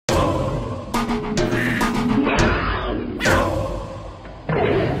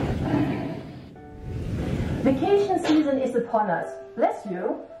upon us. Bless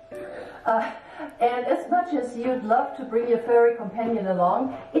you. And as much as you'd love to bring your furry companion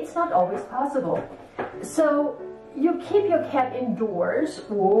along, it's not always possible. So you keep your cat indoors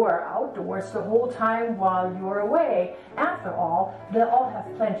or outdoors the whole time while you're away. After all, they'll all have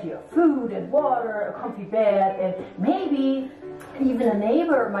plenty of food and water, a comfy bed, and maybe even a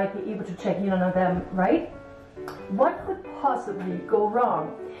neighbor might be able to check in on them, right? What could possibly go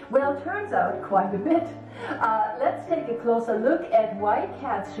wrong? Well, it turns out quite a bit. Let's take a closer look at why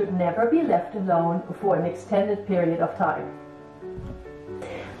cats should never be left alone for an extended period of time.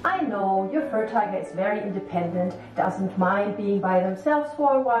 I know your fur tiger is very independent, doesn't mind being by themselves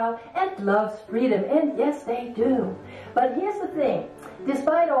for a while, and loves freedom, and yes, they do. But here's the thing,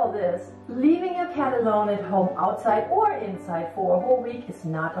 despite all this, leaving your cat alone at home outside or inside for a whole week is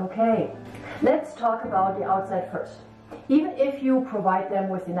not okay. Let's talk about the outside first. Even if you provide them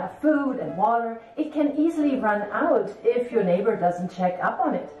with enough food and water, it can easily run out if your neighbor doesn't check up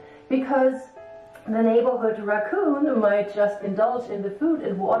on it, because the neighborhood raccoon might just indulge in the food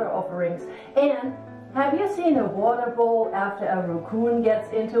and water offerings. And have you seen a water bowl after a raccoon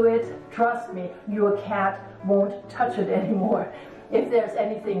gets into it? Trust me, your cat won't touch it anymore, if there's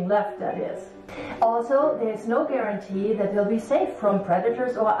anything left, that is. Also, there's no guarantee that they'll be safe from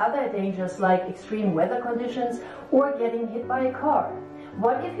predators or other dangers like extreme weather conditions or getting hit by a car.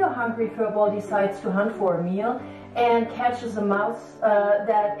 What if your hungry furball decides to hunt for a meal and catches a mouse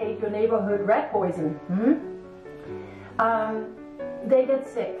that ate your neighborhood rat poison? They get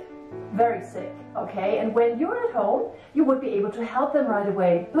sick, very sick, okay? And when you're at home, you would be able to help them right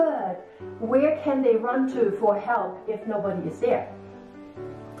away. But where can they run to for help if nobody is there?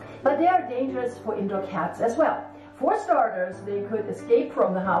 But they are dangerous for indoor cats as well. For starters, they could escape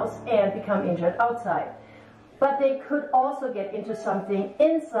from the house and become injured outside. But they could also get into something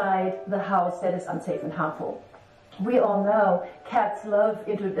inside the house that is unsafe and harmful. We all know cats love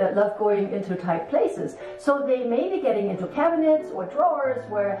going into tight places, so they may be getting into cabinets or drawers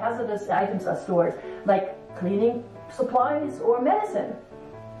where hazardous items are stored, like cleaning supplies or medicine.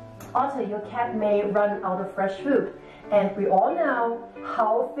 Also, your cat may run out of fresh food, and we all know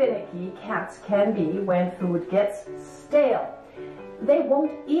how finicky cats can be when food gets stale. They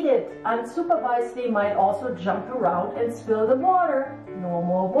won't eat it. Unsupervised, they might also jump around and spill the water. No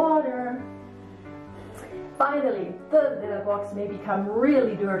more water. Finally, the litter box may become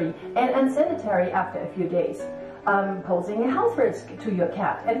really dirty and unsanitary after a few days, posing a health risk to your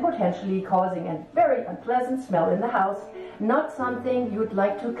cat and potentially causing a very unpleasant smell in the house, not something you'd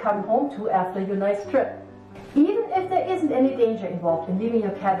like to come home to after your nice trip. Even if there isn't any danger involved in leaving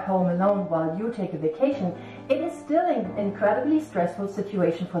your cat home alone while you take a vacation, it is still an incredibly stressful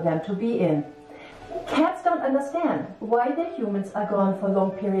situation for them to be in. Cats don't understand why the humans are gone for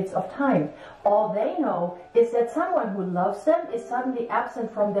long periods of time. All they know is that someone who loves them is suddenly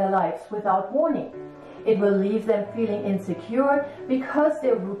absent from their lives without warning. It will leave them feeling insecure because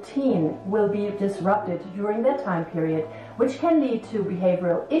their routine will be disrupted during that time period, which can lead to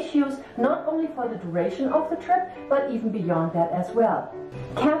behavioral issues not only for the duration of the trip, but even beyond that as well.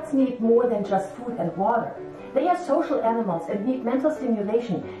 Cats need more than just food and water. They are social animals and need mental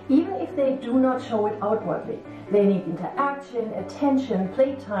stimulation, even if they do not show it outwardly. They need interaction, attention,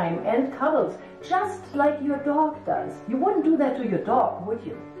 playtime, and cuddles, just like your dog does. You wouldn't do that to your dog, would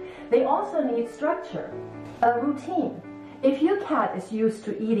you? They also need structure, a routine. If your cat is used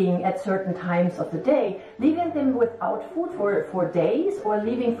to eating at certain times of the day, leaving them without food for days or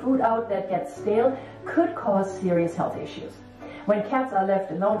leaving food out that gets stale could cause serious health issues. When cats are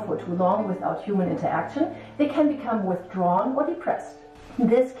left alone for too long without human interaction, they can become withdrawn or depressed.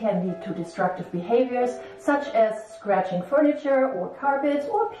 This can lead to destructive behaviors such as scratching furniture or carpets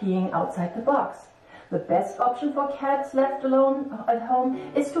or peeing outside the box. The best option for cats left alone at home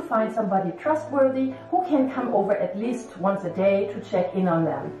is to find somebody trustworthy who can come over at least once a day to check in on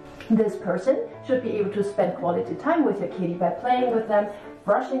them. This person should be able to spend quality time with your kitty by playing with them,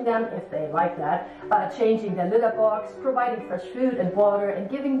 brushing them if they like that, changing their litter box, providing fresh food and water,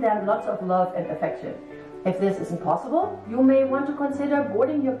 and giving them lots of love and affection. If this isn't possible, you may want to consider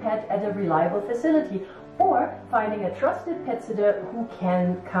boarding your pet at a reliable facility or finding a trusted pet sitter who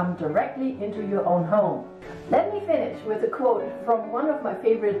can come directly into your own home. Let me finish with a quote from one of my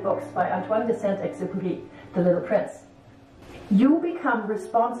favorite books by Antoine de Saint-Exupéry, The Little Prince. You become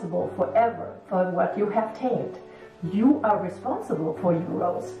responsible forever for what you have tamed. You are responsible for your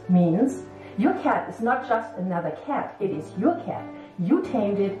roles means your cat is not just another cat, it is your cat. You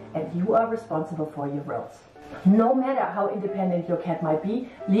tamed it and you are responsible for your roles. No matter how independent your cat might be,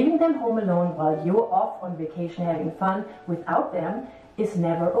 leaving them home alone while you're off on vacation having fun without them is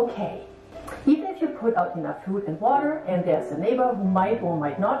never okay. Even if you put out enough food and water and there's a neighbor who might or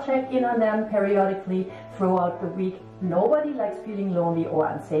might not check in on them periodically throughout the week, nobody likes feeling lonely or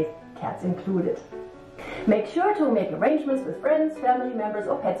unsafe, cats included. Make sure to make arrangements with friends, family members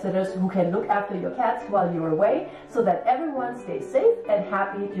or pet sitters who can look after your cats while you're away so that everyone stays safe and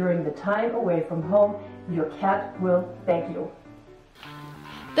happy during the time away from home. Your cat will thank you.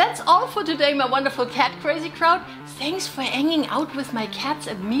 That's all for today, my wonderful cat crazy crowd. Thanks for hanging out with my cats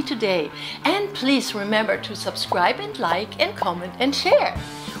and me today. And please remember to subscribe and like and comment and share.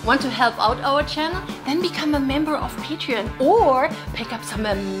 Want to help out our channel? Then become a member of Patreon or pick up some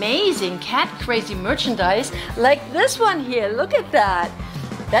amazing cat crazy merchandise like this one here. Look at that.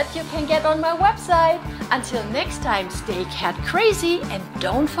 That you can get on my website. Until next time, stay cat crazy and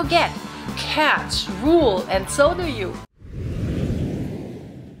don't forget, cats rule and so do you.